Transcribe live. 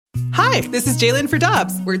Hi, this is Jalen for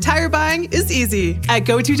Dobbs, where tire buying is easy. At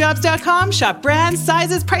GoToDobbs.com, shop brands,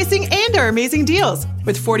 sizes, pricing, and our amazing deals.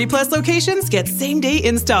 With 40-plus locations, get same-day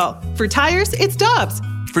install. For tires, it's Dobbs.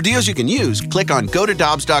 For deals you can use, click on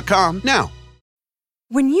GoToDobbs.com now.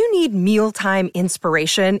 When you need mealtime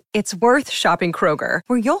inspiration, it's worth shopping Kroger,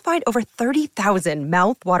 where you'll find over 30,000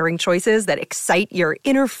 mouth-watering choices that excite your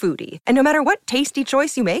inner foodie. And no matter what tasty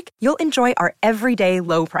choice you make, you'll enjoy our everyday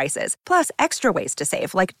low prices, plus extra ways to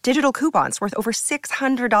save, like digital coupons worth over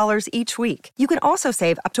 $600 each week. You can also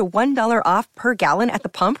save up to $1 off per gallon at the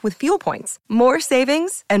pump with fuel points. More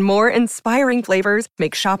savings and more inspiring flavors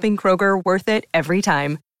make shopping Kroger worth it every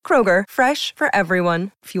time. Kroger, fresh for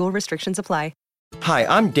everyone. Fuel restrictions apply. Hi,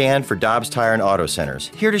 I'm Dan for Dobbs Tire and Auto Centers,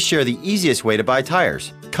 here to share the easiest way to buy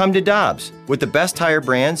tires. Come to Dobbs. With the best tire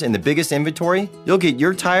brands and the biggest inventory, you'll get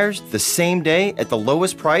your tires the same day at the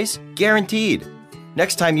lowest price, guaranteed.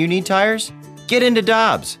 Next time you need tires, get into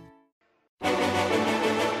Dobbs.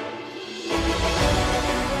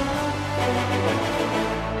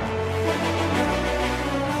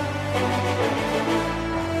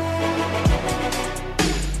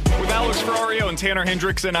 And Tanner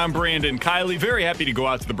Hendrickson, I'm Brandon Kiley. Very happy to go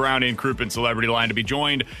out to the Brown and Crouppen Celebrity Line to be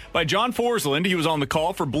joined by John Forsland. He was on the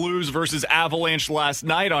call for Blues versus Avalanche last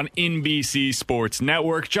night on NBC Sports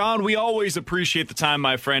Network. John, we always appreciate the time,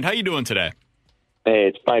 my friend. How you doing today? Hey,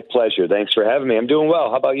 it's my pleasure. Thanks for having me. I'm doing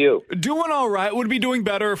well. How about you? Doing all right. Would be doing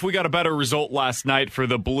better if we got a better result last night for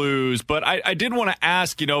the Blues. But I did want to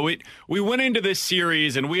ask, we went into this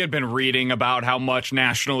series and we had been reading about how much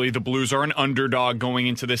nationally the Blues are an underdog going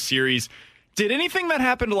into this series. Did anything that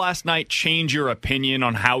happened last night change your opinion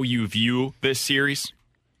on how you view this series?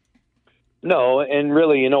 No, and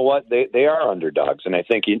really, you know what? They are underdogs, and I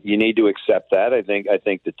think you need to accept that. I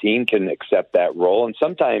think the team can accept that role, and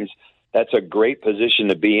sometimes that's a great position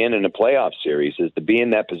to be in a playoff series, is to be in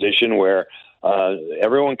that position where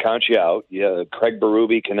everyone counts you out. Yeah, Craig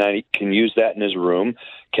Berube can use that in his room,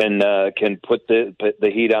 can put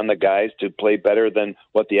the heat on the guys to play better than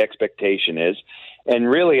what the expectation is. And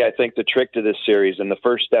really, I think the trick to this series and the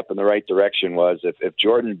first step in the right direction was if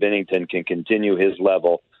Jordan Binnington can continue his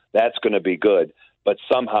level, that's going to be good. But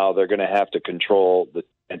somehow they're going to have to control the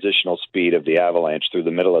transitional speed of the Avalanche through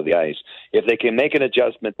the middle of the ice. If they can make an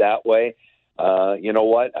adjustment that way, you know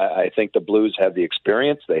what? I think the Blues have the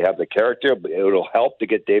experience. They have the character. It'll help to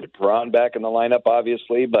get David Perron back in the lineup,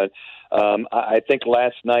 obviously. But I think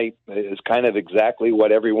last night is kind of exactly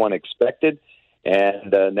what everyone expected.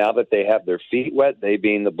 And now that they have their feet wet, they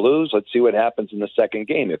being the Blues, let's see what happens in the second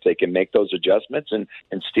game. If they can make those adjustments and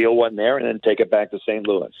steal one there and then take it back to St.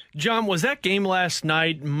 Louis. John, was that game last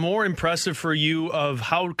night more impressive for you of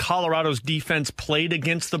how Colorado's defense played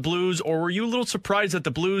against the Blues, or were you a little surprised that the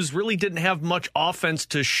Blues really didn't have much offense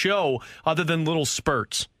to show other than little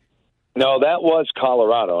spurts? No, that was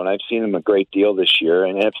Colorado, and I've seen them a great deal this year,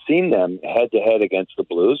 and I've seen them head-to-head against the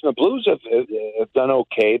Blues. And the Blues have done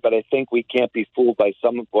okay, but I think we can't be fooled by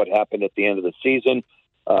some of what happened at the end of the season.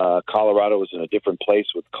 Colorado was in a different place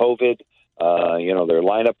with COVID. Their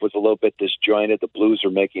lineup was a little bit disjointed. The Blues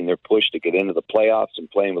are making their push to get into the playoffs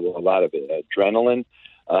and playing with a lot of adrenaline.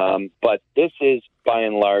 But this is, by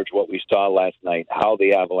and large, what we saw last night, how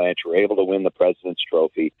the Avalanche were able to win the President's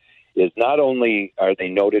Trophy. Is not only are they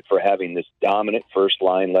noted for having this dominant first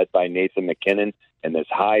line led by Nathan MacKinnon and this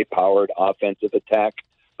high-powered offensive attack,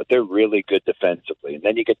 but they're really good defensively. And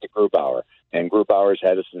then you get to Grubauer, and Grubauer's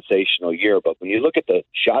had a sensational year. But when you look at the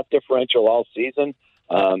shot differential all season,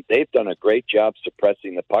 they've done a great job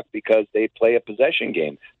suppressing the puck because they play a possession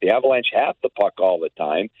game. The Avalanche have the puck all the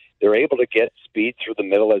time. They're able to get speed through the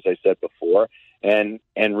middle, as I said before. And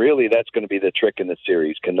really, that's going to be the trick in the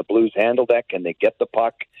series. Can the Blues handle that? Can they get the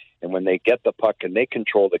puck? And when they get the puck, can they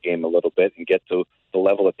control the game a little bit and get to the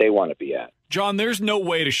level that they want to be at? John, there's no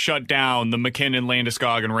way to shut down the McKinnon,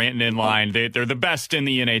 Landeskog, and Rantanen line. They're the best in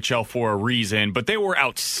the NHL for a reason, but they were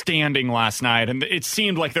outstanding last night, and it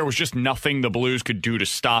seemed like there was just nothing the Blues could do to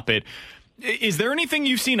stop it. Is there anything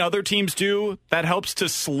you've seen other teams do that helps to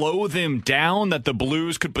slow them down that the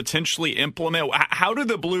Blues could potentially implement? How do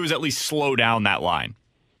the Blues at least slow down that line?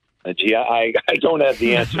 Gee, I don't have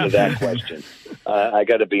the answer to that question. I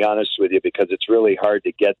got to be honest with you because it's really hard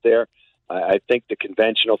to get there. I think the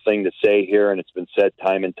conventional thing to say here, and it's been said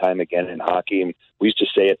time and time again in hockey, and we used to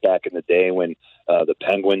say it back in the day when the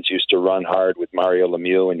Penguins used to run hard with Mario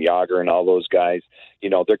Lemieux and Jágr and all those guys.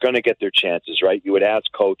 You know, they're going to get their chances, right? You would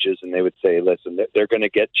ask coaches, and they would say, listen, they're going to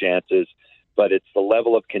get chances, but it's the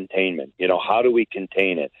level of containment. You know, how do we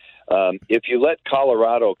contain it? If you let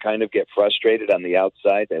Colorado kind of get frustrated on the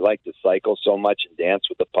outside, they like to cycle so much and dance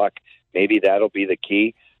with the puck, maybe that'll be the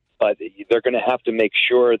key. but they're going to have to make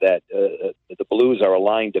sure that the Blues are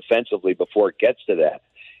aligned defensively before it gets to that.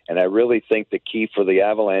 And I really think the key for the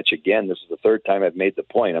Avalanche, again, this is the third time I've made the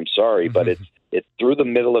point, I'm sorry, but it's through the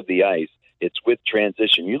middle of the ice. It's with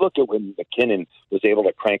transition. You look at when McKinnon was able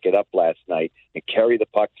to crank it up last night and carry the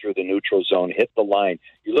puck through the neutral zone, hit the line.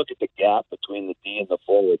 You look at the gap between the D and the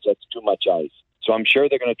forwards, that's too much ice. So I'm sure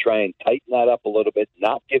they're going to try and tighten that up a little bit,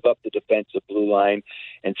 not give up the defensive blue line,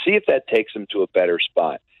 and see if that takes them to a better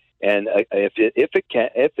spot. And if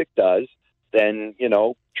it does, then,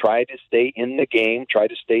 try to stay in the game, try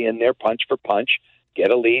to stay in there punch for punch, get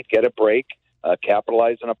a lead, get a break,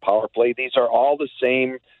 capitalize on a power play. These are all the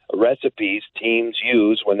same recipes teams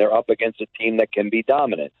use when they're up against a team that can be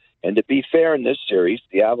dominant. And to be fair in this series,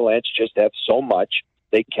 the Avalanche just have so much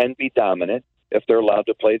they can be dominant if they're allowed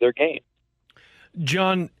to play their game.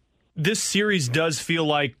 John, this series does feel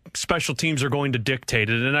like special teams are going to dictate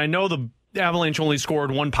it, and I know the Avalanche only scored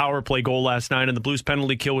one power play goal last night, and the Blues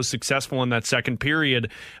penalty kill was successful in that second period.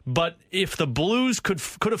 But if the Blues could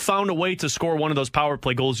have found a way to score one of those power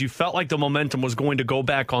play goals, you felt like the momentum was going to go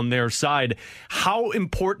back on their side. How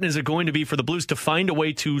important is it going to be for the Blues to find a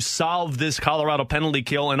way to solve this Colorado penalty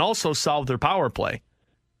kill and also solve their power play?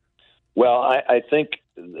 Well, I think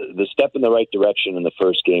the step in the right direction in the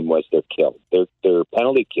first game was their kill. Their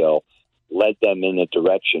penalty kill led them in a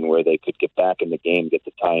direction where they could get back in the game, get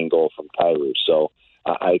the tying goal from Kyrou. So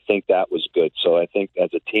I think that was good. So I think as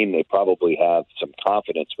a team, they probably have some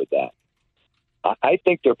confidence with that. I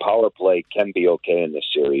think their power play can be okay in this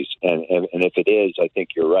series. And if it is, I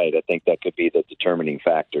think you're right. I think that could be the determining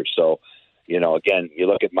factor. So, again, you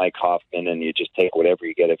look at Mike Hoffman and you just take whatever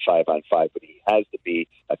you get at 5-on-5, but he has to be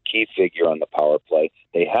a key figure on the power play.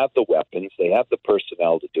 They have the weapons. They have the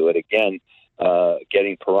personnel to do it. Again,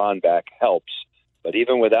 getting Perron back helps, but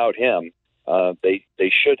even without him,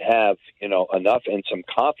 they should have enough and some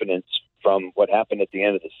confidence from what happened at the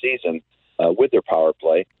end of the season with their power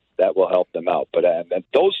play that will help them out. But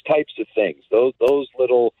those types of things, those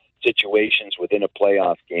little situations within a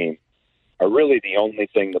playoff game, are really the only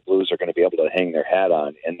thing the Blues are going to be able to hang their hat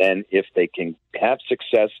on. And then if they can have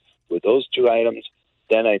success with those two items,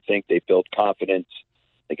 then I think they build confidence.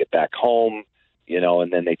 They get back home.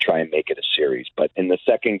 And then they try and make it a series. But in the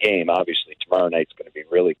second game, obviously, tomorrow night's going to be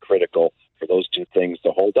really critical for those two things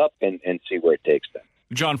to hold up and see where it takes them.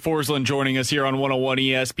 John Forsland joining us here on 101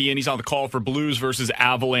 ESPN. He's on the call for Blues versus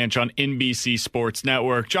Avalanche on NBC Sports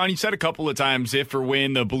Network. John, you said a couple of times if or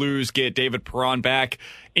when the Blues get David Perron back.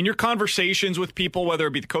 In your conversations with people, whether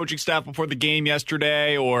it be the coaching staff before the game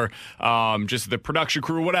yesterday or just the production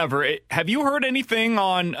crew, whatever, have you heard anything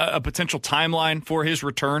on a potential timeline for his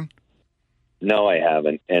return? No, I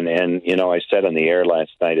haven't. And I said on the air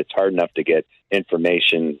last night, it's hard enough to get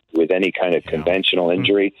information with any kind of conventional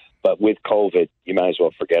injury, but with COVID, you might as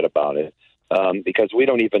well forget about it because we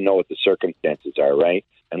don't even know what the circumstances are, right?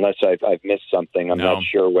 Unless I've missed something. I'm not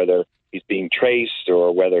sure whether he's being traced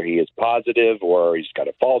or whether he is positive or he's got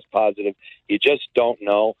a false positive. You just don't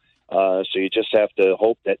know. So you just have to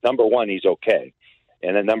hope that, number one, he's okay.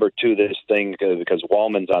 And then number two, this thing, because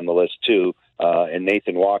Wallman's on the list too, and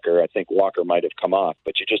Nathan Walker, I think Walker might have come off,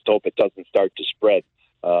 but you just hope it doesn't start to spread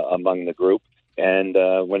among the group. And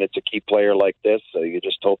when it's a key player like this, you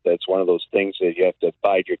just hope that it's one of those things that you have to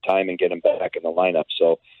bide your time and get him back in the lineup.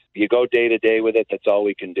 So you go day to day with it. That's all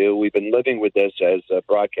we can do. We've been living with this as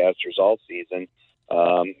broadcasters all season.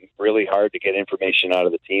 Really hard to get information out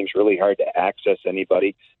of the teams, really hard to access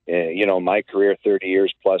anybody. My career, 30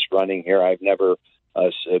 years plus running here, I've never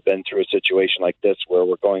been through a situation like this where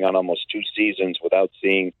we're going on almost 2 seasons without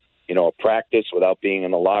seeing, a practice, without being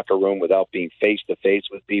in the locker room, without being face-to-face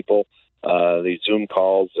with people. These Zoom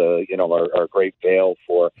calls, are a great veil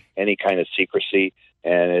for any kind of secrecy,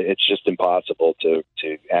 and it's just impossible to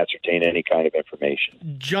ascertain any kind of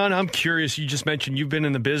information. John, I'm curious. You just mentioned you've been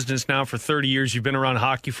in the business now for 30 years. You've been around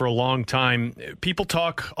hockey for a long time. People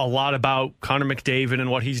talk a lot about Connor McDavid and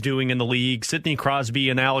what he's doing in the league, Sidney Crosby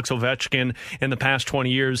and Alex Ovechkin in the past 20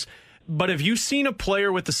 years. But have you seen a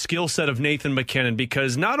player with the skill set of Nathan MacKinnon?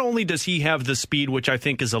 Because not only does he have the speed, which I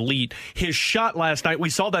think is elite, his shot last night, we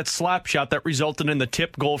saw that slap shot that resulted in the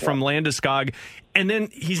tip goal from Landeskog. And then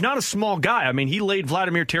he's not a small guy. I mean, he laid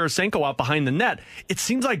Vladimir Tarasenko out behind the net. It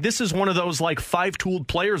seems like this is one of those like 5-tooled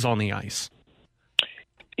players on the ice.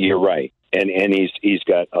 You're right. And he's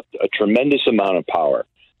got a tremendous amount of power.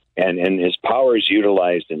 And his power is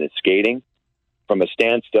utilized in his skating. From a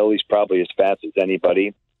standstill, he's probably as fast as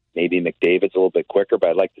anybody. Maybe McDavid's a little bit quicker, but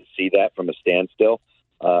I'd like to see that from a standstill.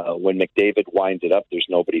 When McDavid winds it up, there's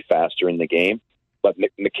nobody faster in the game. But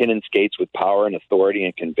MacKinnon skates with power and authority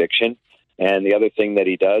and conviction. And the other thing that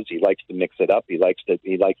he does, he likes to mix it up. He likes to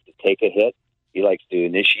take a hit. He likes to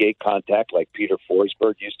initiate contact like Peter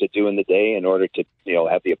Forsberg used to do in the day in order to,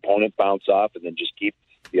 have the opponent bounce off and then just keep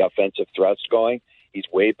the offensive thrust going. He's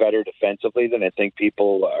way better defensively than I think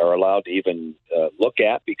people are allowed to even look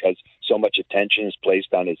at because so much attention is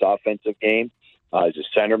placed on his offensive game. He's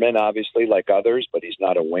a centerman, obviously, like others, but he's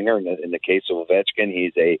not a winger. In the case of Ovechkin,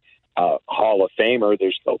 he's a Hall of Famer.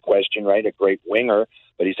 There's no question, right? A great winger,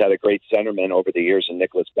 but he's had a great centerman over the years in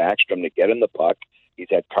Nicholas Backstrom to get him the puck. He's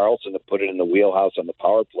had Carlson to put it in the wheelhouse on the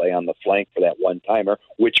power play on the flank for that one-timer,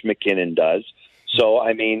 which McKinnon does. So,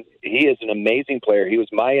 I mean, he is an amazing player. He was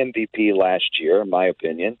my MVP last year, in my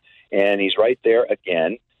opinion, and he's right there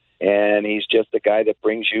again. And he's just a guy that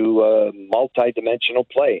brings you multi-dimensional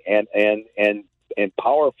play and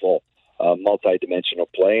powerful multi-dimensional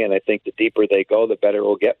play. And I think the deeper they go, the better it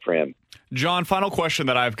will get for him. John, final question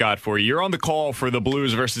that I've got for you. You're on the call for the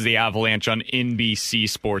Blues versus the Avalanche on NBC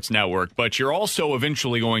Sports Network, but you're also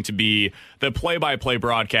eventually going to be the play-by-play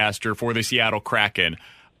broadcaster for the Seattle Kraken.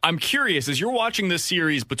 I'm curious, as you're watching this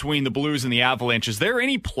series between the Blues and the Avalanche, is there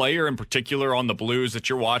any player in particular on the Blues that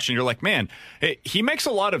you're watching? You're like, man, he makes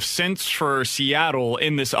a lot of sense for Seattle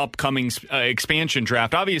in this upcoming expansion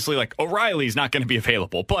draft. Obviously, like O'Reilly's not going to be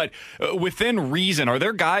available, but within reason, are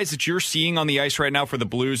there guys that you're seeing on the ice right now for the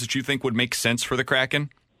Blues that you think would make sense for the Kraken?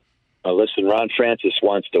 Listen, Ron Francis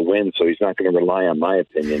wants to win, so he's not going to rely on my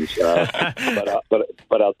opinions.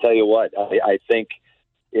 But I'll tell you what, I think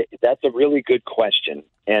that's a really good question.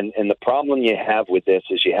 And the problem you have with this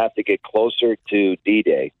is you have to get closer to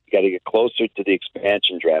D-Day. You got to get closer to the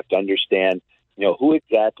expansion draft to understand, who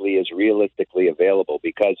exactly is realistically available.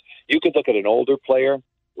 Because you could look at an older player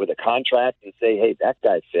with a contract and say, hey, that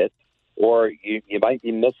guy fits. Or you might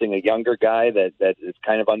be missing a younger guy that is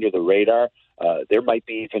kind of under the radar. There might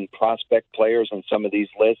be even prospect players on some of these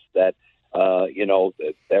lists that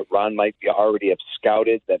that Ron might be already have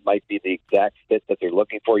scouted that might be the exact fit that they're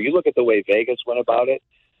looking for. You look at the way Vegas went about it.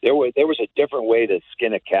 There was a different way to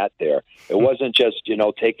skin a cat there. It wasn't just,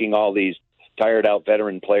 taking all these tired out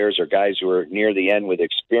veteran players or guys who are near the end with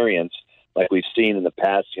experience like we've seen in the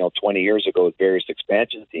past, 20 years ago with various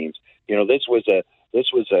expansion teams. This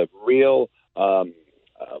was a real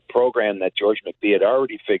program that George McPhee had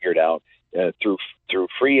already figured out through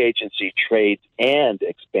free agency, trades, and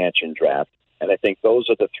expansion draft. And I think those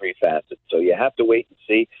are the three facets. So you have to wait and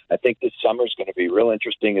see. I think this summer is going to be real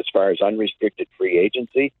interesting as far as unrestricted free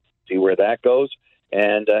agency, see where that goes,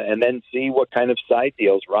 and then see what kind of side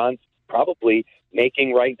deals Ron's probably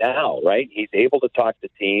making right now, right? He's able to talk to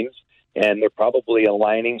teams, and they're probably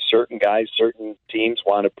aligning certain guys, certain teams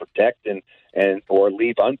want to protect and or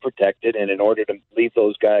leave unprotected. And in order to leave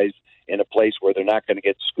those guys in a place where they're not going to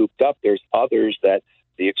get scooped up, there's others that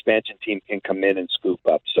the expansion team can come in and scoop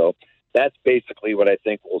up. So that's basically what I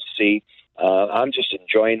think we'll see. I'm just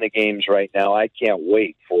enjoying the games right now. I can't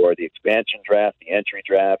wait for the expansion draft, the entry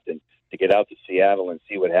draft, and to get out to Seattle and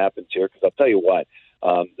see what happens here. Because I'll tell you what,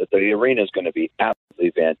 the arena is going to be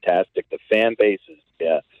absolutely fantastic. The fan base is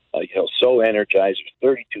so energized.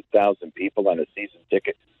 There's 32,000 people on a season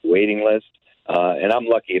ticket waiting list. And I'm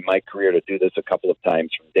lucky in my career to do this a couple of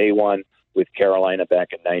times from day one with Carolina back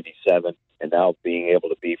in '97, and now being able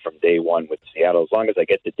to be from day one with Seattle, as long as I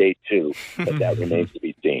get to day two, but that remains to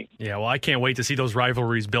be seen. Yeah, well, I can't wait to see those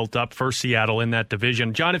rivalries built up for Seattle in that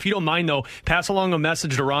division. John, if you don't mind, though, pass along a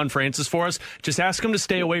message to Ron Francis for us. Just ask him to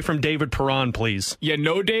stay away from David Perron, please. Yeah,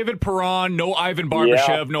 no David Perron, no Ivan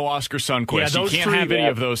Barbashev, no Oscar Sundqvist. Yeah, you can't have any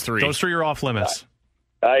of those three. Those three are off limits.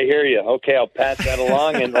 I hear you. Okay, I'll pass that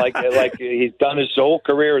along. And like he's done his whole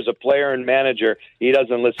career as a player and manager, he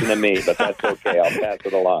doesn't listen to me, but that's okay. I'll pass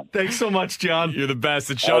it along. Thanks so much, John. You're the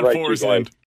best. It's Sean Forsland.